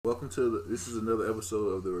welcome to this is another episode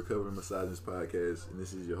of the Recovering Misogynist Podcast, and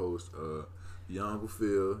this is your host, Young Uncle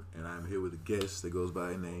Phil, and I'm here with a guest that goes by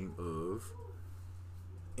the name of.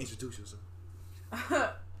 Introduce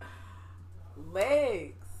yourself.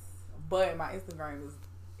 Lex, but my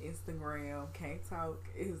Instagram can't talk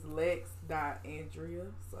is lex.andrea,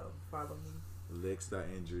 so follow me.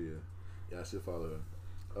 Lex.andrea. Yeah, I should follow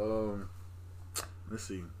her. Let's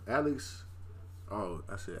see. Alex. Oh,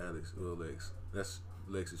 I said Alex. Well, Lex. That's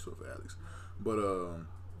Lex is short for Alex. But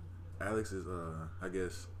Alex is I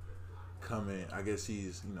guess coming. I guess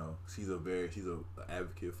she's an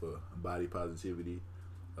advocate for body positivity,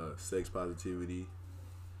 sex positivity,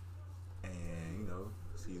 and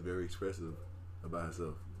she's very expressive about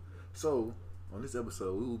herself. So on this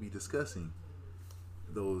episode, we will be discussing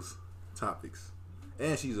those topics,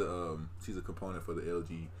 and she's a component for the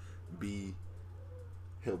LGB.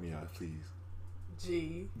 Help me out, please.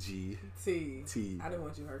 G T. I didn't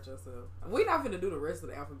want you to hurt yourself. We're not finna do the rest of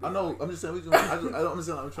the alphabet. I know. I'm just saying. I don't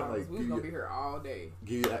understand. I'm trying to like. We're gonna be here all day.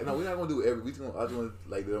 No, we're not gonna do every. I just want to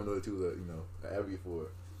like let them know that you was an advocate for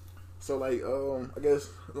it. So like I guess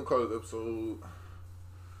we're gonna call this episode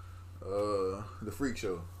the Freak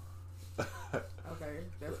Show. Okay,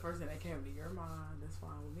 that's the first thing that came to your mind. That's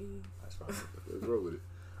fine with me. That's fine. Let's roll with it.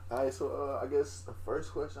 All right. So I guess the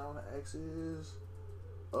first question I want to ask is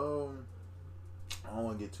I don't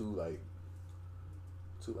want to get too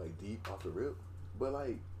deep off the rip, but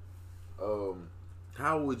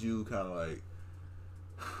how would you kind of like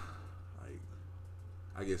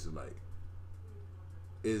I guess it's like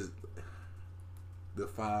is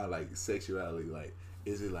define like sexuality, like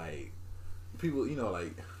is it like people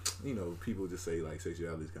people just say like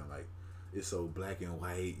sexuality is kind of like it's so black and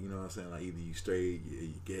white, you know what I'm saying, like either you straight,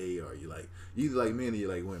 you gay, or you like either like men or you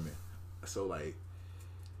like women. So like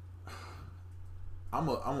I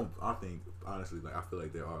think honestly, like I feel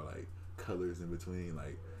like there are like colors in between,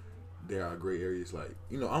 like there are gray areas, like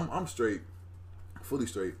I'm straight, fully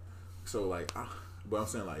straight, so like but I'm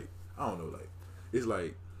saying like I don't know, like it's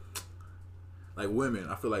like women,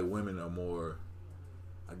 I feel like women are more,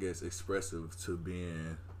 I guess, expressive to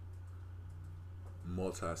being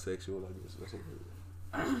multisexual, I guess that's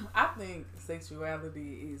okay. I think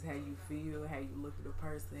sexuality is how you feel, how you look at a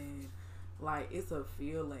person. Like, it's a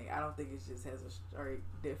feeling. I don't think it just has a straight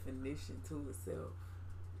definition to itself.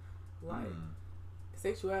 Like,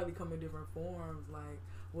 sexuality come in different forms. Like,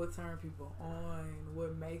 what turn people on?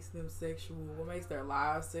 What makes them sexual? What makes their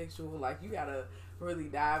lives sexual? Like, you gotta really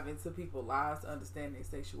dive into people's lives to understand their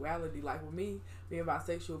sexuality. Like, with me being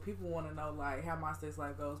bisexual, people want to know, like, how my sex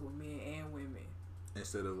life goes with men and women.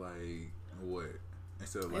 Instead of, like, what?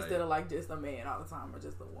 Instead of, like, just a man all the time or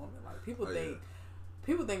just a woman. Like, people think... Yeah.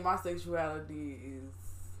 People think my sexuality is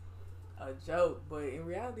a joke, but in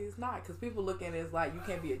reality, it's not. Because people look at it as like you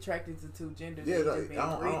can't be attracted to two genders. Yeah, like,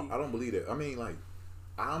 I don't believe that. I mean, like,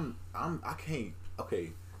 I can't.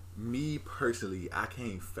 Okay, me personally, I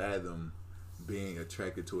can't fathom being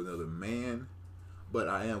attracted to another man, but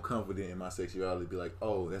I am confident in my sexuality. Be like,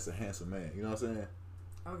 oh, that's a handsome man. You know what I'm saying?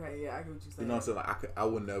 Okay, yeah, I get what you're saying. You know what I'm saying? Like, I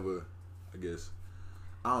would never. I guess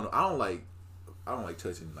I don't know. I don't like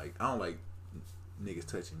touching. Like, I don't like niggas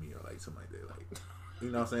touching me or like something like that, like,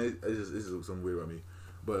 you know what I'm saying? It's just something weird about me,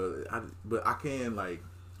 but I can, like,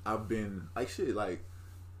 I've been like shit, like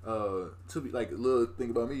to be like a little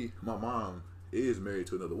thing about me. My mom is married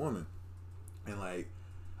to another woman, and like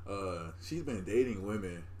she's been dating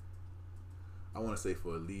women, I want to say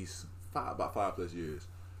for at least about 5+ years.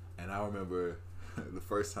 And I remember the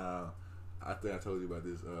first time, I think I told you about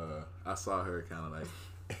this, I saw her kind of like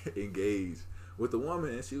engaged with the woman,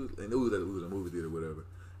 and it was a movie theater or whatever,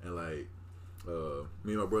 and like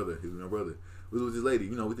me and my brother, was with this lady,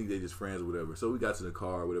 we think they just friends or whatever. So we got to the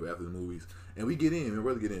car or whatever after the movies, and we get in, me and my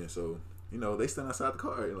brother get in, so they stand outside the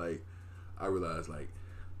car, and like I realized like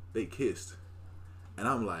they kissed, and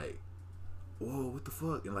I'm like, whoa, what the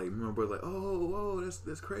fuck? And like me and my brother like, oh, whoa,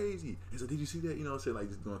 that's crazy. And so did you see that? You know what I'm saying? Like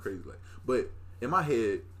just going crazy, like. But in my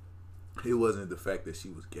head, it wasn't the fact that she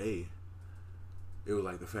was gay. It was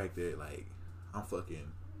like the fact that like I'm fucking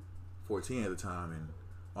 14 at the time, and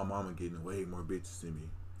my mama getting way more bitches than me.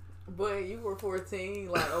 But you were 14,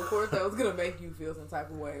 like, of course that was gonna make you feel some type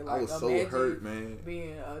of way. Like, I was so hurt, man.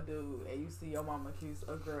 Being a dude and you see your mama kiss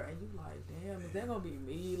a girl, and you like, damn, is that gonna be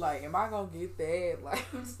me? Like, am I gonna get that? Like,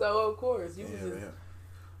 so of course you just. Man.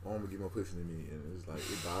 My mama get more pushing than me, and it's like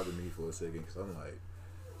it bothered me for a second because I'm like,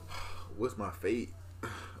 what's my fate?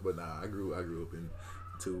 But nah, I grew up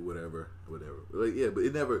into whatever. Like, yeah, but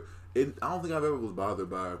I don't think I've ever was bothered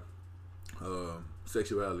by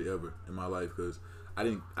sexuality ever in my life, because I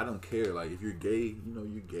don't care. Like, if you're gay,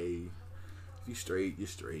 you're gay. If you straight, you're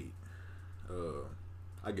straight.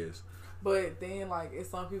 I guess. But then, like, it's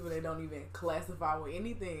some people that don't even classify with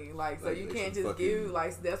anything. Like, so Like, you they can't some just fucking- give,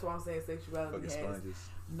 like, that's why I'm saying sexuality has Sponges.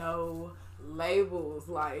 no labels.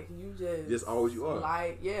 Like, you Just always you are.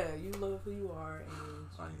 like, yeah, you love who you are and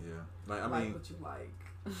Like, yeah. Like, I like mean, what you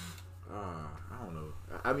like. I don't know.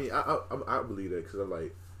 I mean, I believe that because I'm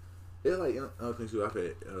like, it's like other things too. I've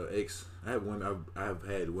had I have women. I've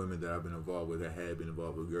had women that I've been involved with that had been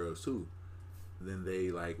involved with girls too. And then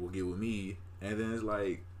they like will get with me, and then it's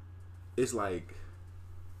like it's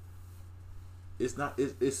not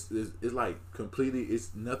it's like completely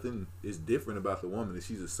it's nothing is different about the woman.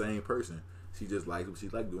 She's the same person. She just likes what she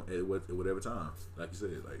like doing at whatever time. Like you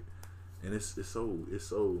said, like, and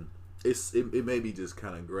it made me just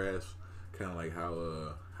kind of grasp kind of like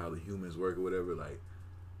how the humans work or whatever. Like,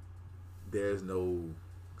 there's no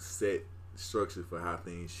set structure for how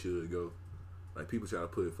things should go. Like, people try to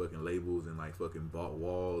put fucking labels and like fucking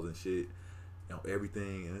walls and shit on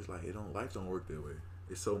everything, and it's like life don't work that way.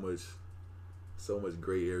 It's so much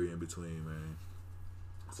gray area in between, man.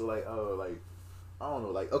 So like I don't know,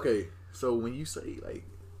 like, okay, so when you say like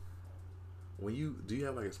do you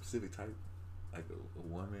have like a specific type, like a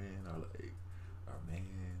woman or like or a man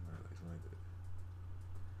or like something like that?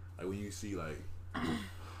 Like when you see like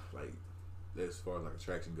like as far as like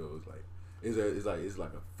attraction goes, like is it like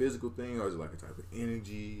a physical thing or is it like a type of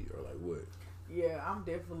energy or like what? Yeah, I'm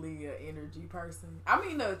definitely an energy person. I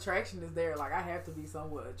mean, the attraction is there. Like, I have to be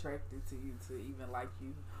somewhat attracted to you to even like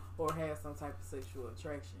you or have some type of sexual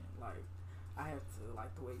attraction. Like, I have to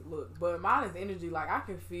like the way you look. But mine is energy. Like, I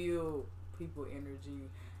can feel people energy.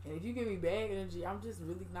 And if you give me bad energy, I'm just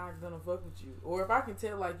really not gonna fuck with you. Or if I can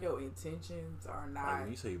tell like your intentions are not Like when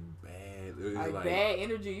you say bad, like bad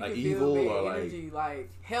energy, you like can evil feel bad or energy, like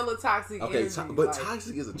hella toxic okay, energy. but like,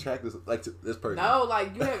 toxic is attractive like to this person. no,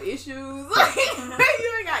 like you have issues. Like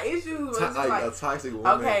you ain't got issues. But it's just like like a toxic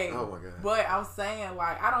woman. okay, Oh my god. but I'm saying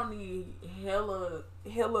like I don't need hella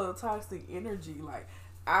toxic energy. Like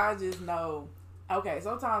I just know. Okay,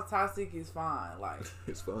 sometimes toxic is fine. Like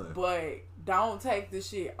it's fun, but don't take the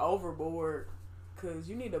shit overboard. Cause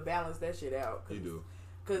you need to balance that shit out. You do.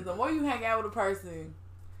 Cause the more you hang out with a person,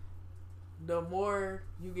 the more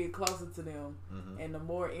you get closer to them, and the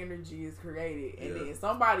more energy is created, and then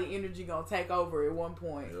somebody energy gonna take over at one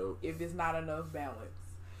point if it's not enough balance.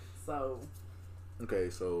 So, okay,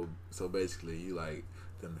 so basically, you like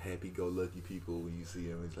them happy-go-lucky people when you see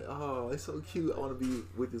them. It's like, oh, it's so cute. I want to be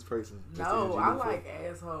with this person. That's the no, energy I you look like for.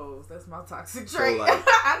 assholes. That's my toxic trait. like-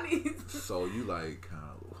 I need. So you like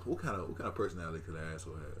what kind of personality could an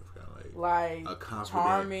asshole have? Kind of like Like a confident,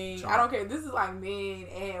 charming. I don't care. This is like men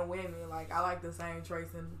and women. Like I like the same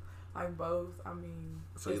traits in like both. I mean,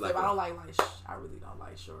 So you except like I don't like I really don't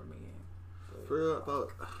like short men. But, For real,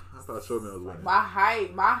 I thought short man was like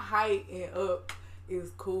women. my height and up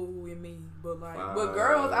is cool with me, but like but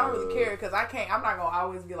girls I don't really care because I'm not gonna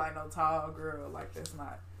always be like no tall girl. Like that's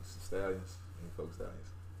not. Stallions, any folk stallions.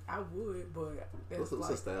 I would, but that's What's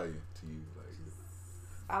like a stallion to you? Like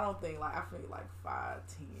I don't think like I feel like 5'10".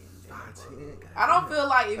 5'10". I don't feel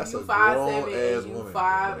like if That's you a 5'7" grown-ass and you woman,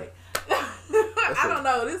 5. like, I don't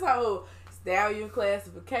know this whole stallion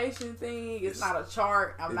classification thing. It's not a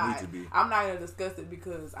chart. I'm not gonna discuss it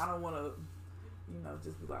because I don't want to.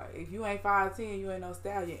 Just be like, if you ain't 5'10", you ain't no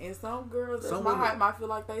stallion. And some girls, that's my height, might feel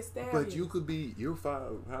like they stallions. But you could be. You're 5.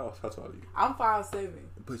 How tall are you? I'm 5'7".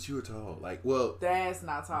 But you're tall. Like, well, that's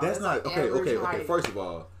not tall. That's not like okay. height. First of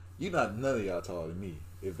all, none of y'all taller than me.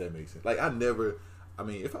 If that makes sense. Like I never. I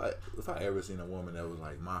mean, if I ever seen a woman that was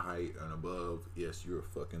like my height and above, yes, you're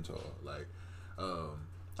fucking tall. Like,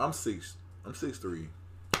 I'm 6'3".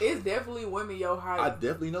 It's definitely women your height. I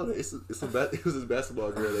definitely know that. It was this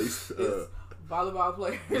basketball girl that used to, volleyball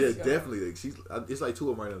players. Yeah, definitely. Like, it's like two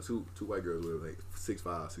of them right now. Two white girls with like 6'5",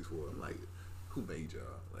 6'4". I'm like, who made y'all?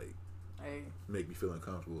 Like, hey, make me feel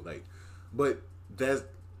uncomfortable. Like, but that's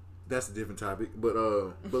a different topic. But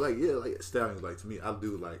like yeah, like stallions. Like to me, I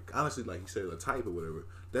do like honestly, like you said, a type or whatever.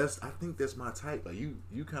 I think that's my type. Like you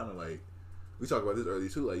kind of like we talked about this earlier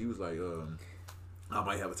too. Like you was like I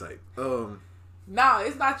might have a type. No,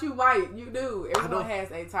 it's not you might. You do. Everyone has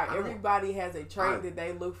a type. Everybody has a trait that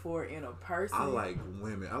they look for in a person. I like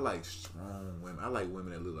women. I like strong women. I like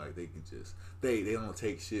women that look like they can just they don't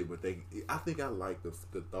take shit, but I think I like the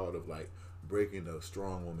thought of like breaking a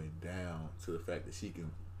strong woman down to the fact that she can,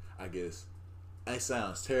 I guess, it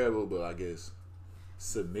sounds terrible, but I guess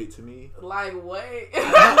submit to me. Like what?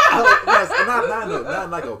 not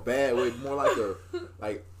like a bad way. More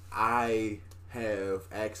like I have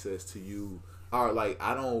access to you. Or like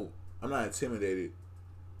I'm not intimidated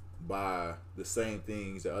by the same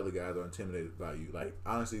things that other guys are intimidated by you. Like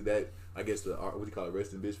honestly, that I guess the what do you call it,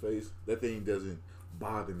 resting bitch face. That thing doesn't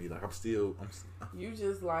bother me. Like I'm you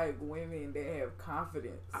just like women that have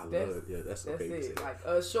confidence. I love it. Yeah, that's okay. It. Like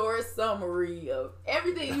a short summary of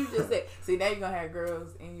everything you just said. See, now you're gonna have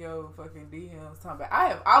girls in your fucking DMs talking about I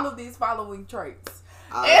have all of these following traits.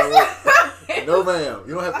 No, ma'am.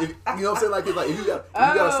 You don't have. You know what I'm saying? Like if you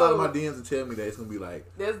gotta slide in my DMs and tell me that, it's gonna be like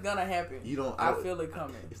that's gonna happen. You don't. I feel it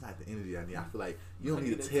coming. It's not the energy I need. I feel like you don't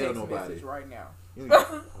need to tell nobody right now.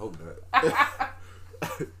 I hope not.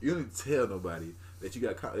 You don't need to tell nobody that you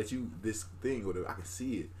got this thing or whatever. I can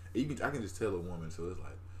see it. I can just tell a woman. So it's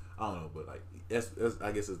like I don't know, but like that's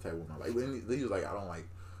I guess it's the type of woman I like. But they was like I don't like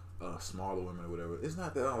smaller women or whatever. It's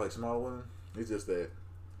not that I don't like smaller women. It's just that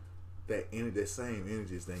same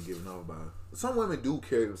energy is ain't giving off by. Some women do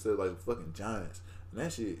carry themselves like fucking giants, and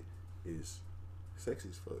that shit is sexy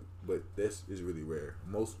as fuck. But that's is really rare.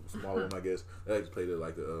 Most small women, I guess, they like to play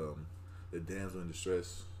the damsel in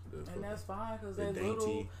distress. And that's fine because they're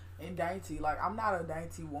little and dainty. Like I'm not a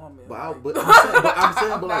dainty woman. But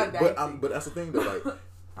that's the thing though. Like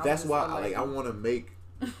that's why I want to make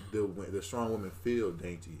the strong woman feel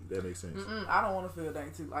dainty. That makes sense. I don't want to feel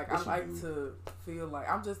dainty. Like yes, I like to feel like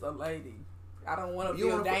I'm just a lady. I don't want to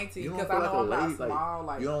feel dainty because I know I'm not small.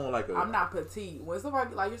 Like you don't want I'm not petite. When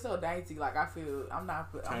somebody like you're so dainty, like I feel I'm not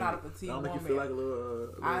a petite woman. Make you feel like a little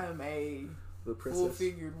I am a full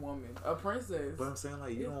figured woman, a princess. But I'm saying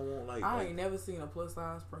like you don't want like I ain't never seen a plus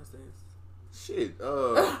size princess. Shit.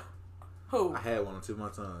 Who? I had one on tip of my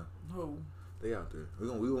tongue. Who? They out there. We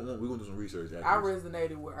gonna do some research. I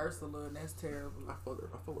resonated with Ursula, and that's terrible. I fuck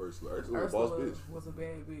Ursula. Ursula was a boss bitch. Was a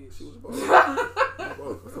bad bitch. She was a boss. I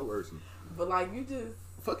fuck Ursula. But like you just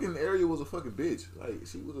fucking Ariel was a fucking bitch. Like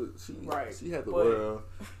she had the world,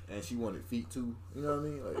 and she wanted feet too. You know what I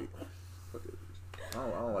mean? Like fuck it. I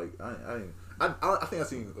don't like. I think I've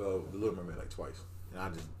seen The Little Mermaid like twice,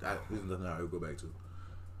 and this is nothing I would go back to.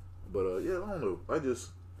 But yeah, I don't know. I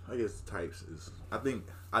guess types is. I think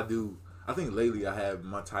lately I have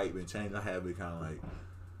my type been changed. I have been kind of like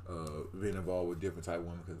been involved with different type of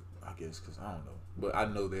women because I don't know. But I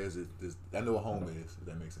know there's this. I know what home is. If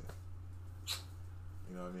that makes sense.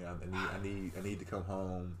 You know what I mean? I need to come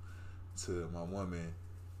home to my woman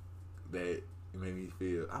that made me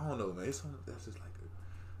feel. I don't know, man. That's just like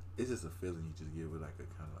it's just a feeling you just get with like a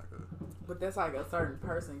kind of like a. But that's like a certain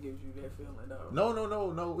person gives you that feeling though. No.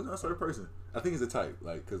 It's not a certain person. I think it's a type.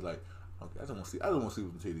 Like, cause like, okay, I don't want to see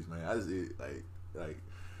with some titties, man. I just like.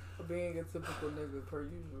 Being a typical nigga per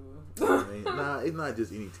usual. I mean, nah, it's not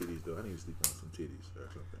just any titties though. I need to sleep on some titties or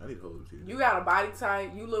something. I need to hold some titties. You got a body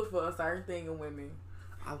type. You look for a certain thing in women,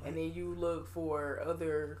 and then you look for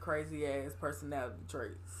other crazy ass personality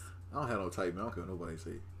traits. I don't have no type, man. I don't care what nobody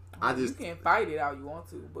say. You can fight it all you want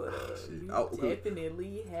to, but you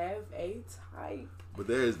definitely have a type. But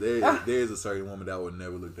there's a certain woman that would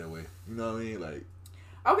never look that way. You know what I mean? Like,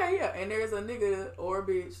 okay, yeah, and there's a nigga or a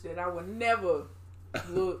bitch that I would never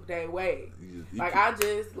look that way. I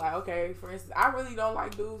just like, okay, for instance, I really don't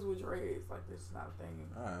like dudes with dreads. Like, this is not a thing.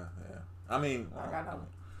 Yeah. I mean, like I know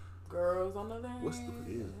girls on the other hand. What's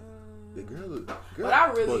the girl? But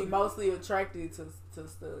I really mostly attracted to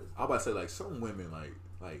studs. I was about to say like some women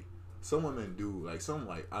like some women do like some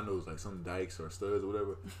like I know it's like some dykes or studs or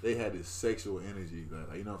whatever. They had this sexual energy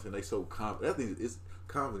like you know what I'm saying. They so confident. I think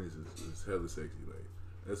confidence is hella sexy. Like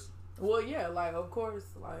that's. Well, yeah, like of course,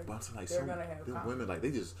 like, but I'm saying, like they're gonna have them women like they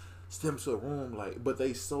just step into a room like, but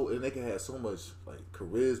they they can have so much like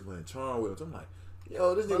charisma and charm with them. So I'm like,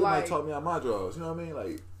 yo, this nigga might talk me out my drawers. You know what I mean?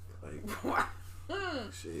 Like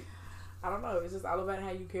shit. I don't know. It's just all about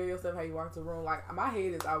how you carry yourself, how you walk to the room. Like my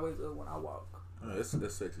head is always up when I walk. That's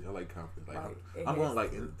sexy. I like confidence. Like I'm going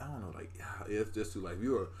like I don't know. Like it's just to like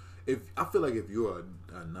if I feel like if you're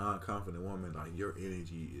a non-confident woman, like your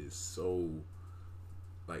energy is so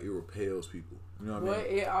like it repels people. You know what I mean?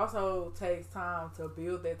 But it also takes time to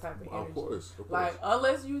build that type of energy. Of course. Like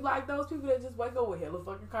unless you like those people that just wake up with hella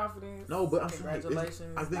fucking confidence. No, but I'm congratulations.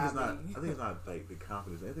 Saying I think it's not like the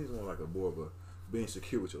confidence. I think it's more like more of a being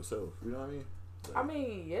secure with yourself. You know what I mean? Like, I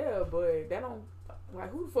mean, yeah, but that don't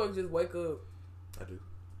like who the fuck just wake up. I do.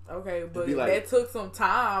 Okay, but like, that took some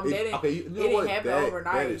time. It didn't happen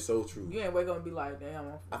overnight. That is so true. You ain't wake up and be like, damn,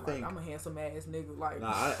 I'm a handsome ass nigga. Like,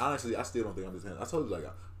 nah, honestly, I still don't think I'm just handsome. I told you, like,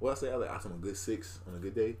 what I say, I'm a good 6 on a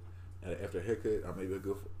good day. And after a haircut, I'm maybe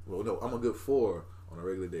I'm a good 4 on a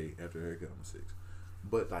regular day. After a haircut, I'm a 6.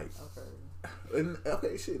 But, like,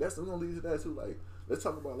 shit, that's going to lead to that, too. Like, let's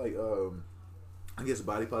talk about, like, I guess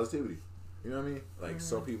body positivity. You know what I mean? Like,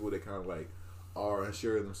 some people that kind of, like, are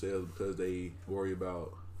unsure of themselves because they worry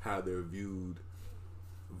about how they're viewed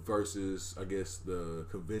versus I guess the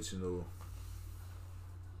conventional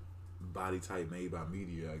body type made by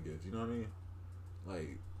media. I guess you know what I mean.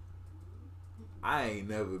 Like I ain't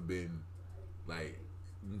never been like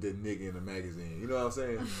the nigga in the magazine. You know what I'm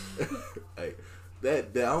saying? Like that.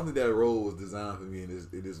 I don't think that role was designed for me in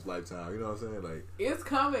this lifetime. You know what I'm saying? Like it's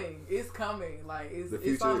coming. It's coming. Like it's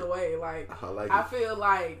future, on the way. Like I feel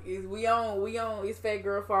like we on. It's Fat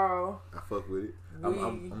Girl Fall. I fuck with it.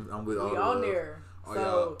 I'm with all. We on there. All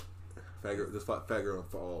so y'all, Fat Girl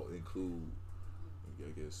Fall include,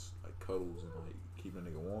 I guess, like cuddles and like keeping a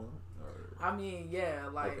nigga warm. Or? I mean, yeah.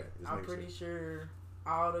 Like okay, I'm pretty sure.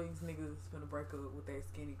 All these niggas finna break up with their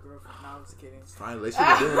skinny girlfriend. No, I'm just kidding. Fine, they should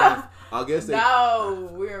have done. I guess they. No,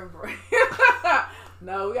 we're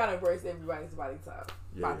no, we gotta embrace everybody's body type.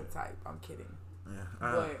 I'm kidding. Yeah.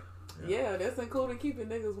 But yeah, that's including keeping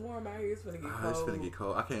niggas warm out here. It's finna get cold. It's finna get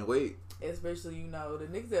cold. I can't wait. Especially the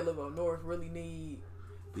niggas that live up north really need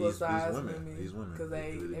plus size women. These women, because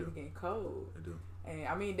they be getting cold. They do. And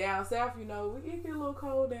I mean down south, we get a little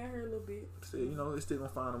cold down here a little bit. Still, they still gonna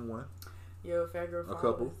find them one. Yeah, Fat Girl Fall. A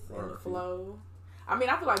couple. In the flow. I mean,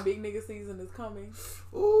 I feel like big nigga season is coming.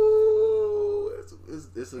 Ooh,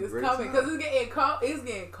 it's great coming because it's getting cold. It's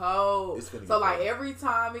getting cold. So like cold. every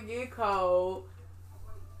time it get cold,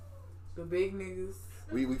 the big niggas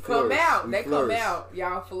we come out. They flourish. Come out.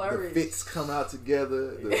 Y'all flourish. The fits come out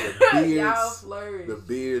together. The beards, y'all flourish. The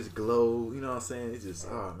beards glow. You know what I'm saying? It's just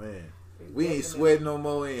we ain't sweating no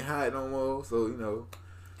more. Ain't hot no more. So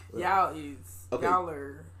y'all is okay. Y'all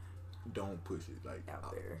are. Don't push it like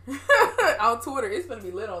out there on Twitter. It's gonna be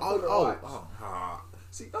lit on Twitter.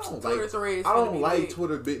 See, I don't Twitter like. threads I don't like lit.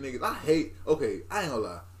 Twitter big niggas. I hate. Okay, I ain't gonna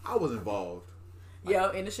lie. I was involved.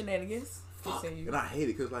 Yeah, in the shenanigans. Fuck, and I hate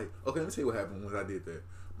it because let me tell you what happened when I did that.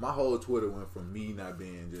 My whole Twitter went from me not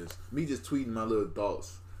being just tweeting my little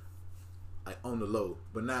thoughts, like on the low.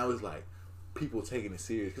 But now it's like people taking it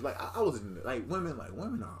serious because I was in women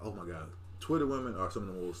are, oh my god, Twitter women are some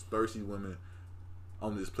of the most thirsty women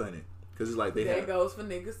on this planet. Because it's like that goes for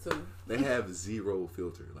niggas too. They have zero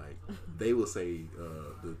filter. Like they will say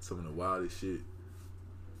some of the wildest shit.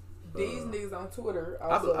 These niggas on Twitter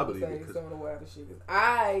also I believe say some of the wildest shit.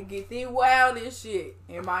 I get the wildest shit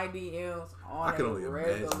in my DMs on a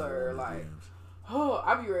regular. Like,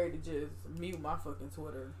 I be ready to just mute my fucking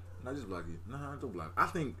Twitter. Not just block it. Nah, don't block. I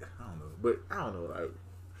don't know, but I don't know. Like,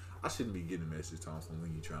 I shouldn't be getting a message, Thompson,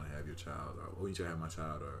 when you trying to have your child, or when you trying to have my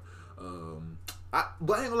child, or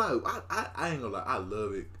but I ain't gonna lie. I ain't gonna lie. I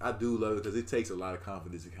love it. I do love it because it takes a lot of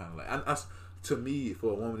confidence to kind of like. To me,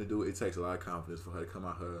 for a woman to do it, it takes a lot of confidence for her to come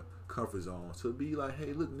out her comfort zone to be like,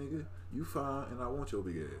 hey, look, nigga, you fine, and I want your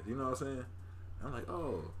big ass. You know what I'm saying? I'm like,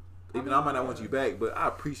 oh, I might not want you back, but I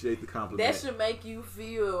appreciate the compliment. That should make you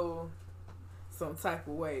feel some type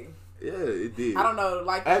of way. Yeah, it did. I don't know.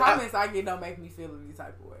 Like the comments I get don't make me feel any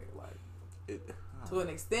type of way. Like to an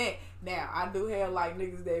extent. Now I do have like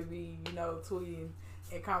niggas that be tweeting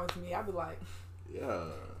and commenting to me. I be like, yeah,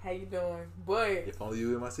 how you doing? But if only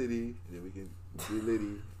you in my city, then we can be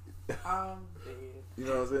litty. I'm dead. You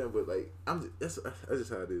know what I'm saying? But like, that's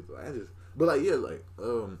just how it is. But like, yeah, like,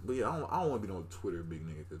 but yeah, I don't want to be no Twitter big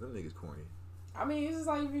nigga because them niggas corny. I mean, it's just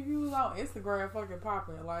like if you was on Instagram fucking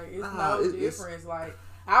popping, like it's no difference. Like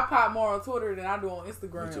I pop more on Twitter than I do on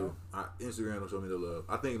Instagram. Me too. Instagram don't show me the love.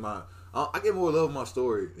 I think I get more love in my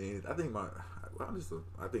story, and I think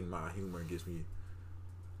I think my humor gets me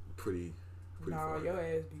pretty far. Your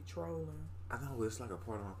ass be trolling. I know it's like a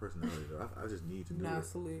part of my personality though. I just need to do it. Not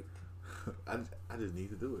slick. I just need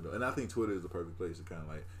to do it though, and I think Twitter is the perfect place to kind of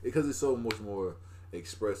like because it's so much more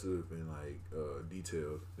expressive and like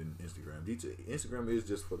detailed than Instagram. Instagram is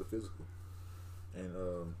just for the physical, and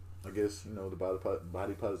I guess the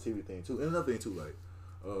body positivity thing too. And another thing too, like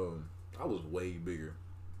I was way bigger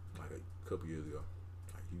like a couple years ago,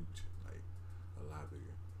 like huge, like a lot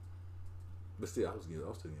bigger. But still, I was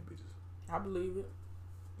still getting bitches. I believe it.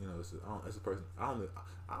 It's a person. I don't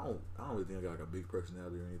really think I got like a big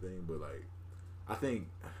personality or anything, but like, I think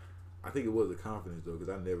it was the confidence though, because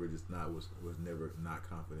I never just was never not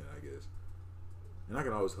confident, I guess. And I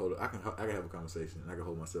can always I can have a conversation, and I can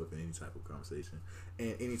hold myself in any type of conversation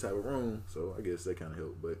and any type of room. So I guess that kind of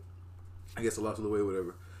helped. But I guess I lost the way,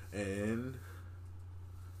 whatever. And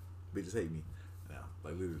bitches hate me now,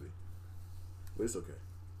 like literally. But it's okay.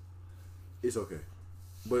 It's okay.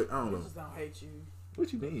 But I don't know. Bitches don't hate you.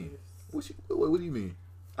 What you mean? What do you mean?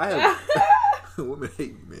 I have women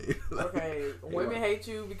hate me, man. Like, okay, women hate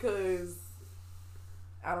you because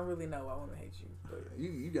I don't really know why women hate you. But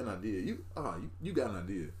you got an idea. You got an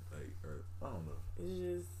idea. Like, or I don't know. It's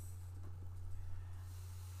just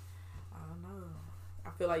I don't know. I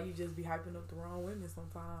feel like you just be hyping up the wrong women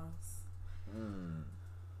sometimes.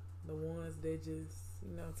 The ones that just,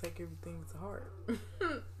 take everything to heart.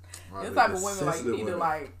 This type of women, like, you need to,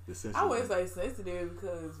 like, I wouldn't say sensitive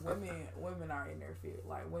because women are in their field.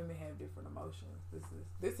 Like, women have different emotions.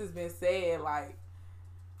 This has been said, like,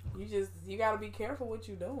 you gotta be careful what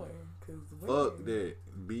you're doing. Cause fuck that.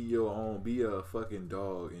 Be your own. Be a fucking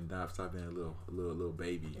dog and stop being a little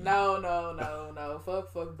baby. No.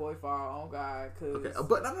 Fuck boy for our own God. Cause okay,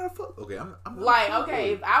 but I'm not a fuck. Okay, I'm like,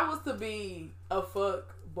 okay, if I was to be a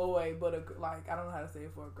fuck boy, but I don't know how to say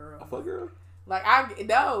it for a girl. A fuck girl? Like, I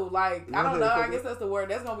don't know. I guess that's the word.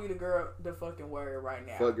 That's gonna be the fucking word right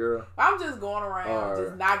now. Fuck girl. I'm just going around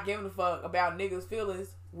just not giving a fuck about niggas'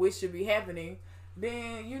 feelings, which should be happening.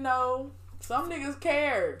 Then, some niggas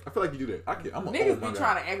care. I feel like you do that. Niggas be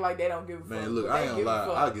trying to act like they don't give a fuck. Man, look, I ain't gonna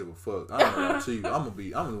lie. I give a fuck. I ain't gonna lie to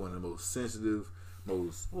you. I'm one of the most sensitive,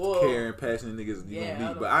 most caring, passionate niggas you gonna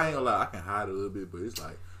meet. But I ain't gonna lie. I can hide a little bit, but it's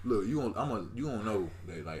like, look, you gonna know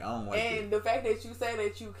that, like, I don't like that. And the fact that you say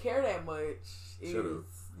that you care that much is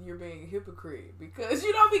you're being a hypocrite because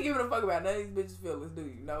you don't be giving a fuck about none of these bitches' feelings, do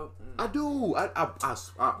you? No, I do. I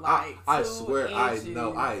swear. I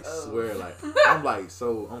swear. Like,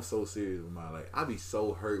 I'm so serious with my, like, I be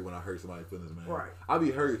so hurt when I hurt somebody's feelings, man. Right. I be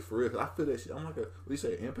hurt for real. Cause I feel that shit. I'm like what do you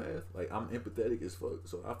say, empath? Like, I'm empathetic as fuck.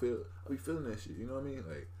 So I be feeling that shit. You know what I mean?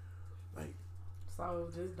 Like. So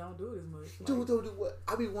just don't do it as much. Like, do what?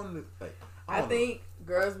 I be wanting to, like. I think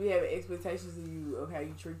girls be having expectations of you of how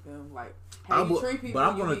you treat them, like how you treat people. But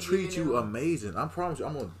I'm gonna treat you amazing. I promise you.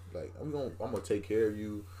 I'm gonna take care of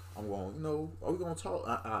you. I'm going, are we gonna talk?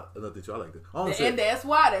 Nothing too. I like that. And that's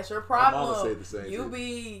why that's your problem. I'm gonna say the same.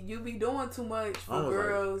 You be doing too much for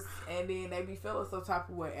girls, and then they be feeling some type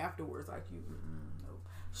of way afterwards. Like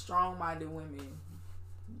strong-minded women.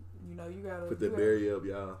 You gotta put that barrier up,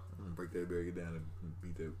 y'all. I'm gonna break that barrier down and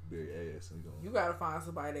beat that barrier ass. You gotta find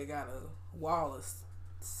somebody that got a wall of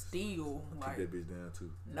steel. Like, keep that bitch down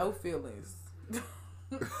too. No feelings.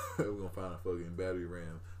 We're gonna find a fucking battery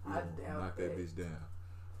ram. We're gonna knock that bitch down.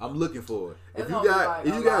 I'm looking for it. If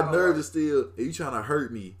you got nerves of steel, if you trying to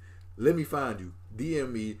hurt me, let me find you.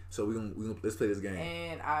 DM me so we gonna let's play this game.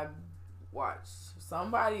 And I watch.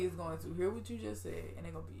 Somebody is going to hear what you just said, and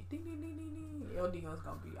they're gonna be ding ding ding ding ding. Your DM's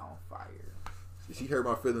gonna be on fire. She hurt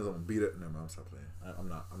my feelings. I'm gonna beat it. No, I'm stop playing. I'm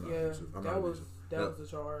not. Abusive. That was a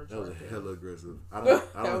charge. That was hella aggressive. I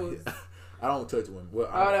don't touch women. Well,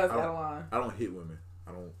 that was out of line. I don't hit women.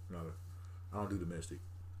 I don't do domestic.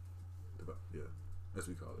 Yeah, that's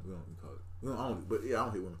what we call it. We don't. But yeah, I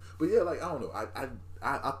don't hit women. But yeah, like, I don't know.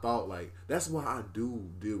 I thought, like, that's why I do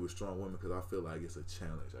deal with strong women, because I feel like it's a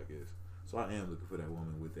challenge, I guess. So I am looking for that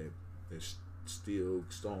woman with that steel,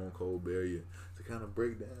 stone cold barrier to kind of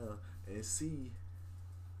break down and see.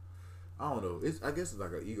 I don't know. I guess it's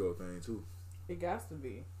like an ego thing too. It got to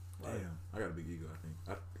be. Like, damn, I got a big ego. I think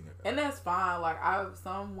I got. And that's fine. Like,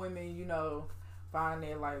 some women, find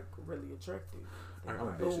that, like, really attractive. I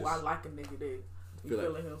like a nigga that be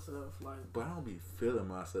feeling himself. Like, but I don't be feeling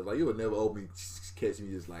myself. Like, you would never catch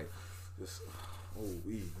me just like this.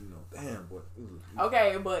 Damn, boy.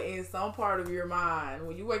 Okay, but in some part of your mind,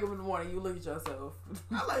 when you wake up in the morning, you look at yourself.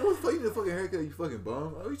 I like, what the fuck? You need a fucking haircut, you fucking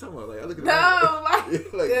bum. What are you talking about? Like, I look at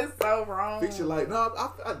that's so wrong. Fix your life. No,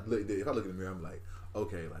 I look. If I look in the mirror, I'm like,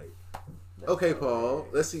 okay, okay, Paul.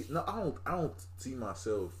 Let's see. No, I don't see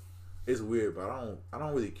myself. It's weird, but I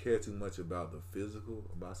don't really care too much about the physical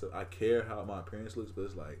about myself. I care how my appearance looks, but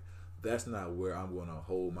it's like, that's not where I'm going to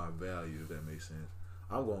hold my value, if that makes sense.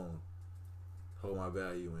 I'm going to hold my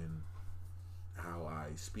value in how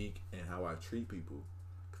I speak and how I treat people,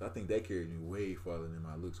 because I think that carries me way farther than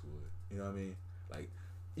my looks would. You know what I mean? Like,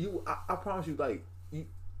 I promise you, like,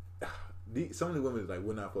 some of the women, like,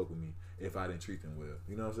 would not fuck with me if I didn't treat them well.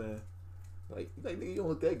 You know what I'm saying? Like nigga, you don't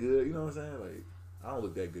look that good. You know what I'm saying? Like, I don't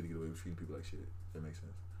look that good to get away with treating people like shit. If that makes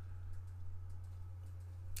sense.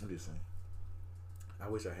 I'm just saying. I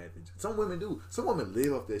wish I had to. Some women do. Some women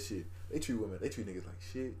live off that shit. They treat niggas like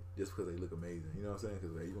shit just because they look amazing. You know what I'm saying?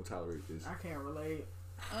 Because, like, you don't tolerate this. I can't relate.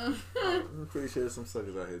 I'm pretty sure there's some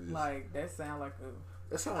suckers out here just... Like, that sound like a...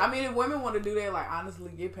 I mean, if women want to do that, like,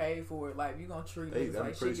 honestly, get paid for it. Like, if you gonna treat niggas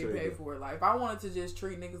like shit, get paid for it. Like, if I wanted to just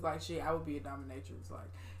treat niggas like shit, I would be a dominatrix. Like,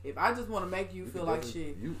 if I just want to make you feel like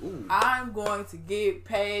shit, I'm going to get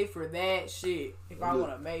paid for that shit. If I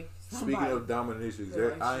want to make somebody... Speaking of dominatrix,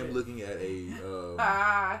 like I am looking at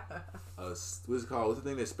what's it called? What's the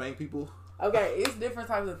thing that spank people? Okay, it's different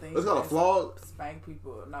types of things. What's called a flog? Spank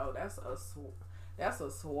people. No, that's a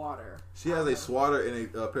swatter. She has a swatter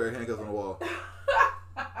and a pair of handcuffs on the wall.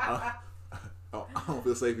 I don't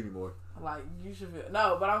feel safe anymore. Like, you should feel...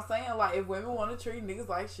 No, but I'm saying, like, if women want to treat niggas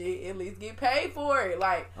like shit, at least get paid for it.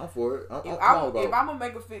 Like... I'm for it. If I'm going to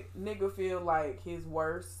make a nigga feel like his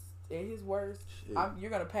worst, you're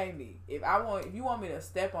going to pay me. If you want me to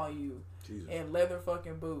step on you in leather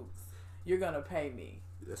fucking boots, you're going to pay me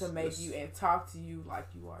to make you and talk to you like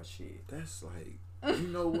you are shit. That's like... You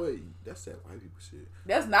know what? That's that white people shit.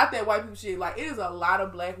 That's not that white people shit. Like, it is a lot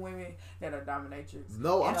of black women that are dominatrix.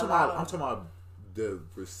 No, I'm talking about the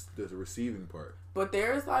receiving part. But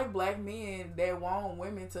there's like black men that want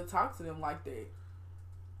women to talk to them like that.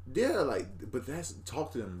 Yeah, like, but that's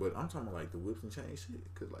talk to them. But I'm talking about like the whips and chain shit,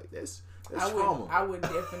 cause like that's trauma. I would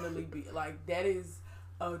definitely be like, that is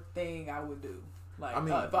a thing I would do. Like, I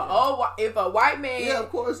mean, if a white man of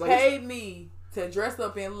course, like, paid me to dress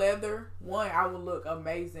up in leather, I would look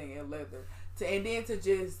amazing in leather. And then to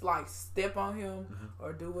just like step on him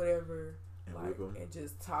or do whatever, and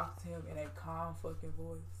just talk to him in a calm fucking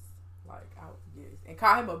voice, like, and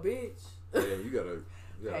call him a bitch. Yeah, you gotta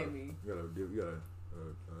pay me. You gotta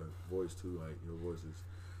a voice too. Like, your voice is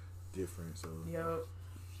different. So yep,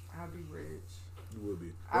 I'll be rich. You will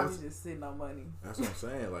be. I'll be just sitting on money. That's what I'm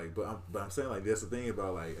saying. Like, but I'm saying, like, that's the thing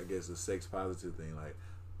about, like, I guess the sex positive thing. Like,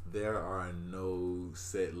 there are no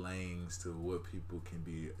set lanes to what people can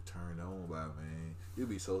be turned on by, man. You'll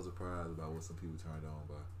be so surprised about what some people turned on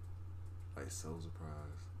by. Like, so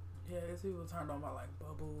surprised. Yeah, there's people turned on by, like,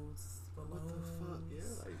 bubbles, balloons. What the fuck?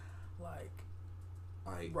 Yeah,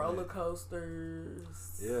 like roller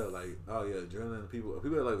coasters. Yeah, like, oh yeah, adrenaline. People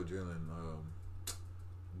that like adrenaline.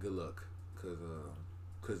 Good luck,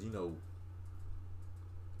 cause you know,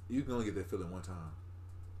 you can only get that feeling one time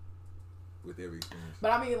with every experience. But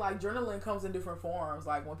I mean, like, adrenaline comes in different forms.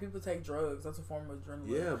 Like, when people take drugs, that's a form of adrenaline.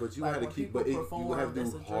 Yeah, but you have to keep. But you have to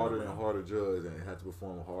do harder and harder drugs, and have to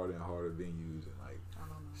perform harder and harder venues and like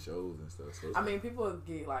shows and stuff. So I mean, people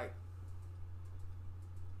get like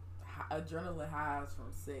adrenaline highs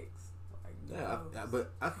from sex. Like, yeah,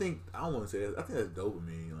 but I think I don't want to say that. I think that's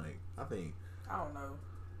dopamine. Like, I don't know.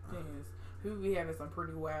 People be having some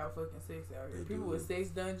pretty wild fucking sex out here. People with sex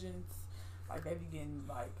dungeons, like, they be getting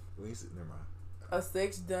like never mind. A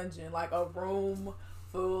sex dungeon, like a room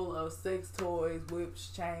full of sex toys, whips,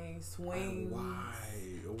 chains, swings,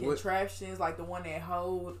 contraptions, like the one that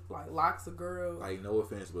hold, like, locks a girl. Like, no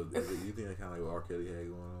offense, but you think that kind of like what R. Kelly had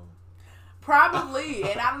going on? Probably,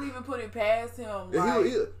 and I don't even put it past him. Like,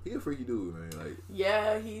 he a freaky dude, man. Like,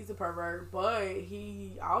 yeah, he's a pervert, but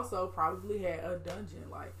he also probably had a dungeon,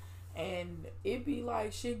 like, and it be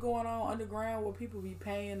like shit going on underground where people be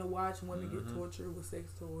paying to watch women get tortured with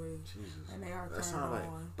sex toys. Jesus. And they are turned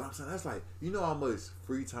on. But I'm saying, that's like, you know how much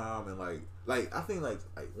free time and like I think like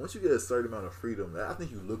once you get a certain amount of freedom, I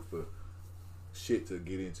think you look for shit to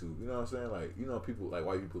get into. You know what I'm saying? Like, you know, people, like,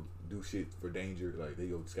 white people do shit for danger. Like, they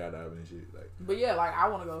go skydiving and shit. Like, but yeah, like, I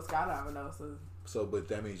want to go skydiving though. So, but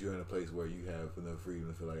that means you're in a place where you have enough freedom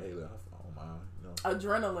to feel like, hey, look, I don't mind. You know?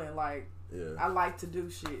 Adrenaline, like, yeah. I like to do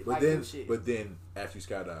shit. But then after you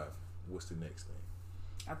skydive, what's the next thing?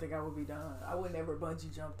 I think I would be done. I would never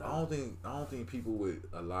bungee jump though. I don't think people with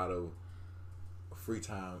a lot of free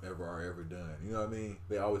time are ever done. You know what I mean?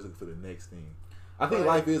 They always look for the next thing. I think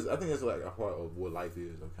that's like a part of what life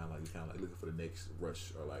is. Or kind of like looking for the next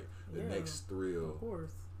rush or like the next thrill. Of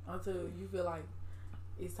course, until you feel like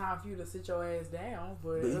it's time for you to sit your ass down.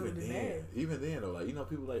 But even then though, like, you know,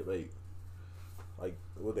 people like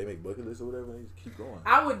what, they make bucket lists or whatever, and they just keep going.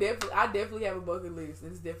 I definitely have a bucket list.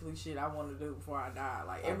 It's definitely shit I want to do before I die.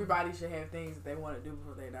 Like, everybody should have things that they want to do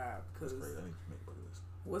before they die. Because that's great. I need to make a bucket list.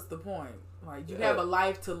 What's the point? Like, you have a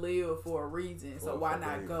life to live for a reason, so why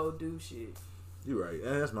not go do shit? You're right,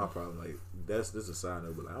 and that's my problem. Like, this a side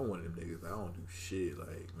note, but like, I'm one of them niggas. Like, I don't do shit.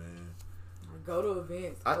 Like, man, go to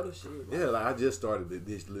events, go to shit. Yeah, like, I just started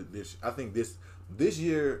this. I think this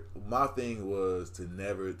year, my thing was to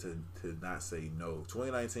never to not say no.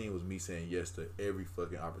 2019 was me saying yes to every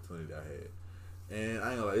fucking opportunity I had, and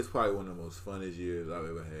I ain't gonna lie, it's probably one of the most funnest years I've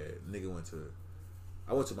ever had.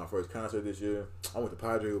 I went to my first concert this year. I went to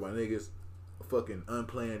Padre with my niggas. Fucking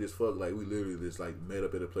unplanned as fuck. Like, we literally just like met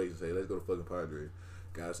up at a place and say, let's go to fucking Padre.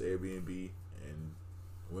 Got us Airbnb and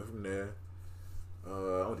went from there.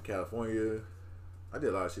 I went to California. I did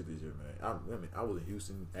a lot of shit this year, man. I was in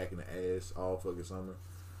Houston acting the ass all fucking summer.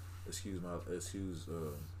 I'm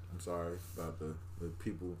sorry about the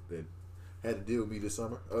people that had to deal with me this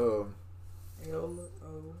summer.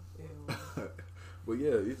 But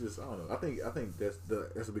yeah, it's just, I don't know. I think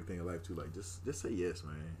that's a big thing in life too. Like, just say yes,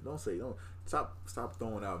 man. Don't stop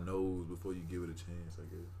throwing out no's before you give it a chance, I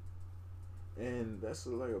guess. And that's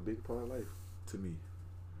like a big part of life to me.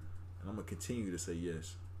 And I'm gonna continue to say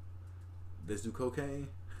yes. let's do cocaine.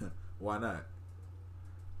 Why not?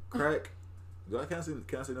 Crack. Can I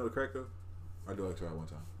say no to crack though? Or do I try it one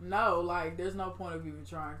time? No, like there's no point of even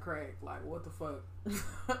trying crack. Like what the fuck?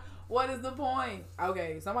 What is the point?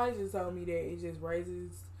 Okay, somebody just told me that it just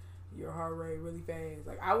raises your heart rate really fast.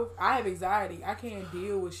 Like I have anxiety. I can't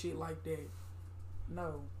deal with shit like that.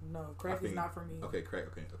 No, crack is not for me. Okay, crack.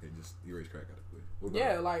 Okay, just erase crack out of the way.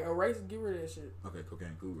 Yeah, like erase, get rid of that shit. Okay,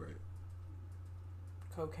 cocaine, cool, right?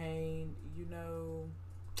 Cocaine,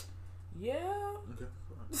 yeah. Okay.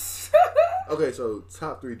 Okay, so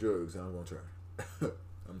top 3 drugs I'm gonna try.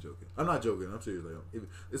 I'm joking. I'm not joking. I'm serious. Like,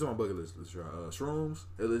 it's on my bucket list. Let's try shrooms,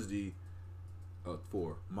 LSD,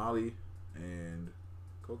 4 Molly, and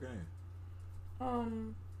cocaine.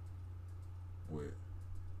 Wait.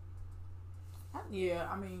 Yeah,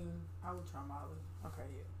 I mean, I would try Molly. Okay,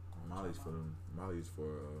 yeah. Molly's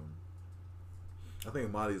for I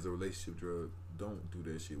think Molly's a relationship drug. Don't do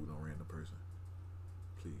that shit with no random person.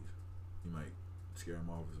 Please. You might scare them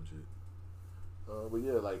off or some shit. But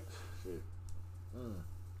yeah, like shit.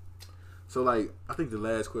 So like, I think the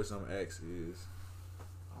last question I'm gonna ask is,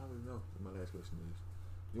 I don't even know what my last question is.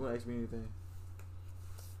 You wanna ask me anything?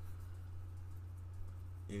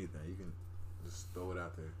 Anything. You can just throw it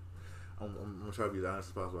out there. I'm gonna try to be as honest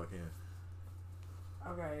as possible I can.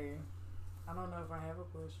 Okay. I don't know if I have a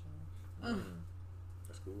question.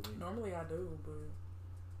 That's cool with me. Normally I do, but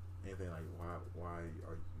anything like why are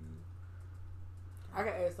you? I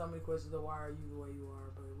can ask so many questions of why are you the way you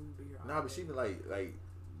are, but we be here. Nah, but she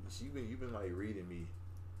been you've been like reading me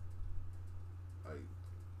like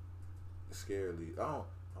scarily. I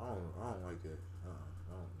don't like that.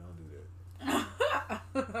 Don't do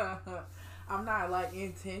that. I'm not like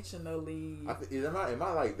intentionally. Am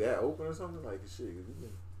I like that open or something? Like shit.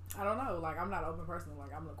 I don't know. Like I'm not an open person.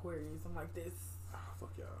 Like I'm an Aquarius. I'm like this.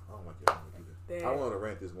 Fuck y'all. I don't like y'all. I wanted to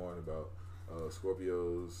rant this morning about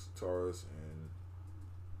Scorpios, Taurus, and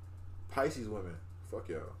Pisces women. Fuck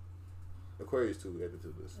y'all. Aquarius too. Add it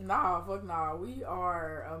to this. Nah, fuck nah. We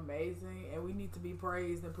are amazing, and we need to be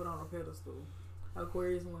praised and put on a pedestal.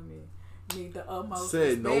 Aquarius women need the utmost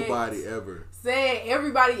Said respect. nobody ever. Said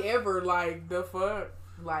everybody ever. Like the fuck.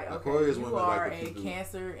 Like okay, Aquarius you women are like a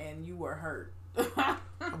Cancer, and you were hurt.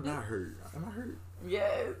 I'm not hurt. Am I hurt?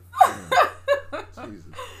 Yes. Jesus.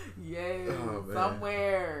 Yes. Oh,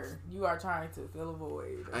 somewhere you are trying to fill a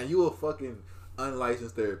void. And you a fucking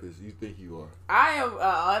unlicensed therapist. You think you are? I am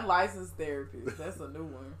an unlicensed therapist. That's a new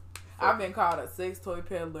one. I've been called a sex toy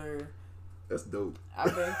peddler. That's dope.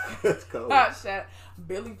 I've been. That's cool.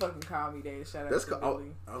 Billy fucking called me that. Shout out That's to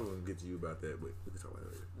Billy. I was gonna get to you about that, but we can talk about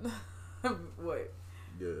it later. What?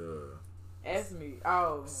 Yeah. Ask me.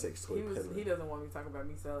 Oh, sex toy peddler. He doesn't want me to talk about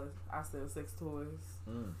me selling. I sell sex toys.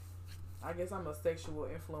 I guess I'm a sexual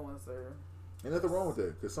influencer. Ain't nothing wrong with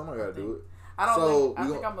that, because somebody got to do it. I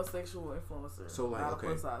think I'm a sexual influencer. So like, not okay. a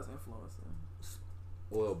plus size influencer.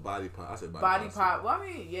 Well, body pop. I said body pop. Well, I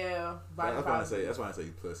mean, yeah, body pop. That's why I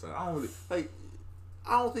say plus size. I don't really like.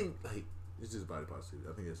 I don't think like it's just body positivity.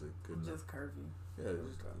 I think that's a good. I'm just curvy. Yeah,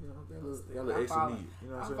 just got a little extra meat. You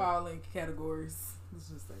know what I'm saying? I fall in categories. Let's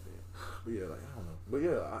just say that. But yeah, like I don't know. But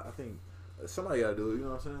yeah, I think somebody got to do it. You know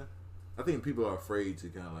what I'm saying? I think people are afraid to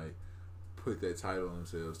kind of like put that title on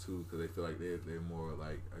themselves too, because they feel like they're more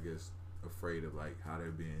like, I guess, afraid of like how they're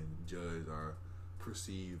being judged or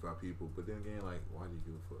perceived by people. But then again, like, why do you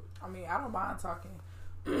give a fuck? I mean, I don't mind talking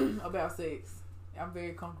about sex. I'm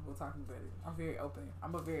very comfortable talking about it. I'm very open.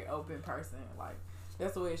 I'm a very open person. Like,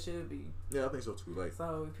 that's the way it should be. Yeah, I think so too. Like,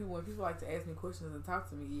 so when people like to ask me questions and talk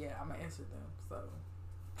to me, yeah, I'm gonna answer them. So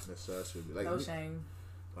that's how it should be. Like, no shame.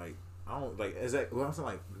 Like, I don't like well, I'm saying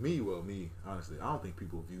like me honestly, I don't think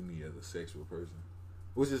people view me as a sexual person,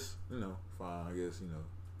 which is fine, I guess, Yeah,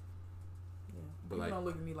 but people like, don't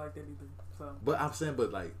look at me like that either. So, but I'm saying,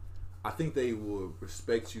 but like, I think they will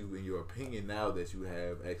respect you in your opinion now that you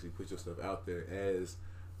have actually put yourself out there as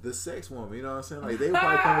the sex woman. You know what I'm saying? Like, they will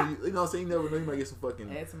probably come with you. You know what I'm saying? You never know, you might get some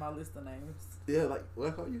fucking add to my list of names. Yeah, like what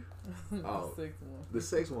I call you? Oh, sex woman. The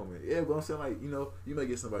sex woman. Yeah, but I'm saying like, you may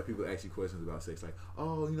get people ask you questions about sex, like,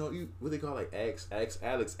 oh, you what they call like ask Alex,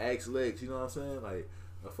 ask Lex, you know what I'm saying? Like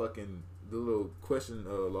a fucking the little question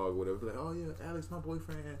log or whatever. Like, oh yeah, Alex, my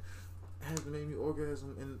boyfriend hasn't made me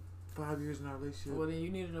orgasm in 5 years in our relationship. Well, then you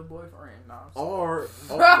needed a boyfriend, no.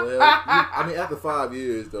 I mean, after 5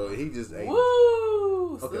 years though, he just ain't.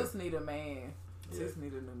 Woo! Okay. Sis need a man. Sis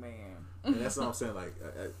need a new man. And that's what I'm saying. Like,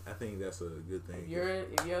 I think that's a good thing. If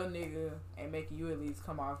your nigga ain't making you at least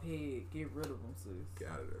come off head, get rid of him, sis. Get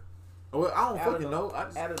out of there. Well, I don't fucking know.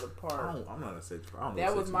 Out of the park. I'm not a sex. I don't know.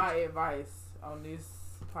 That was my advice on this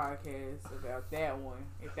podcast about that one.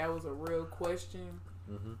 If that was a real question,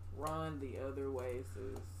 run the other way,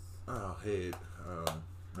 sis. Oh, head.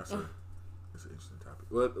 That's a that's an interesting topic.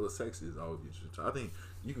 Well, sex is always interesting. I think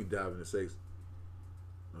you can dive into sex.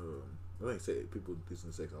 I think people listen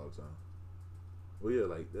to sex all the time. Well, yeah,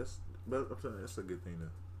 like but I'm saying that's a good thing to,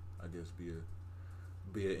 I guess,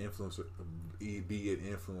 be an influencer, be an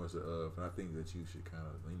influencer of. And I think that you should kind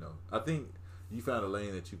of, I think you found a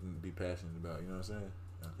lane that you can be passionate about. You know what I'm saying?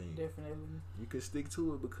 I think definitely you can stick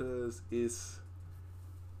to it because it's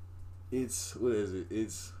what is it?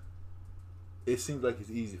 It seems like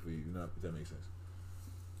it's easy for you. You know, if that makes sense.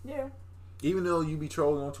 Yeah. Even though you be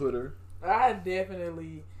trolling on Twitter. I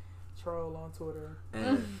definitely troll on Twitter.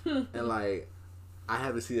 And like, I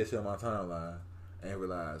have to see that shit on my timeline and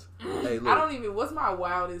realize, hey, look. I don't even. What's my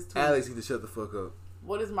wildest tweet? Alex need to shut the fuck up.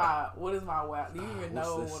 What is my wild? Do you even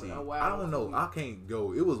know what a wild? I don't know. tweet? I can't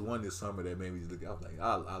go. It was one this summer that made me just look. I was like,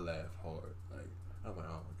 I laughed hard. Like, I was like,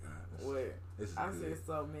 oh my god. What? I good. said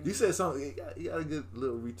so many. You said something. You got a good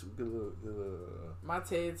little retweet. Good little. My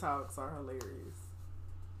TED Talks are hilarious.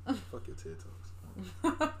 Fuck your TED Talks.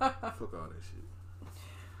 Fuck all that shit.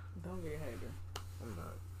 Don't get hater. I'm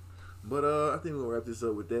not. But I think we're gonna wrap this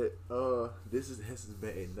up with that. This has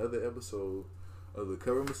been another episode of the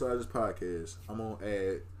Cover Massages podcast. I'm gonna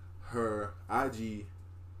add her IG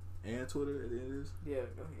and Twitter at the end of this. Yeah,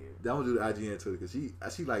 go ahead. I'm gonna do the IG and Twitter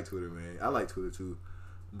because she like Twitter, man. I like Twitter too.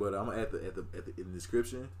 But I'm gonna add in the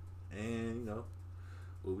description, and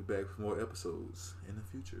we'll be back with more episodes in the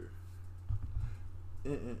future.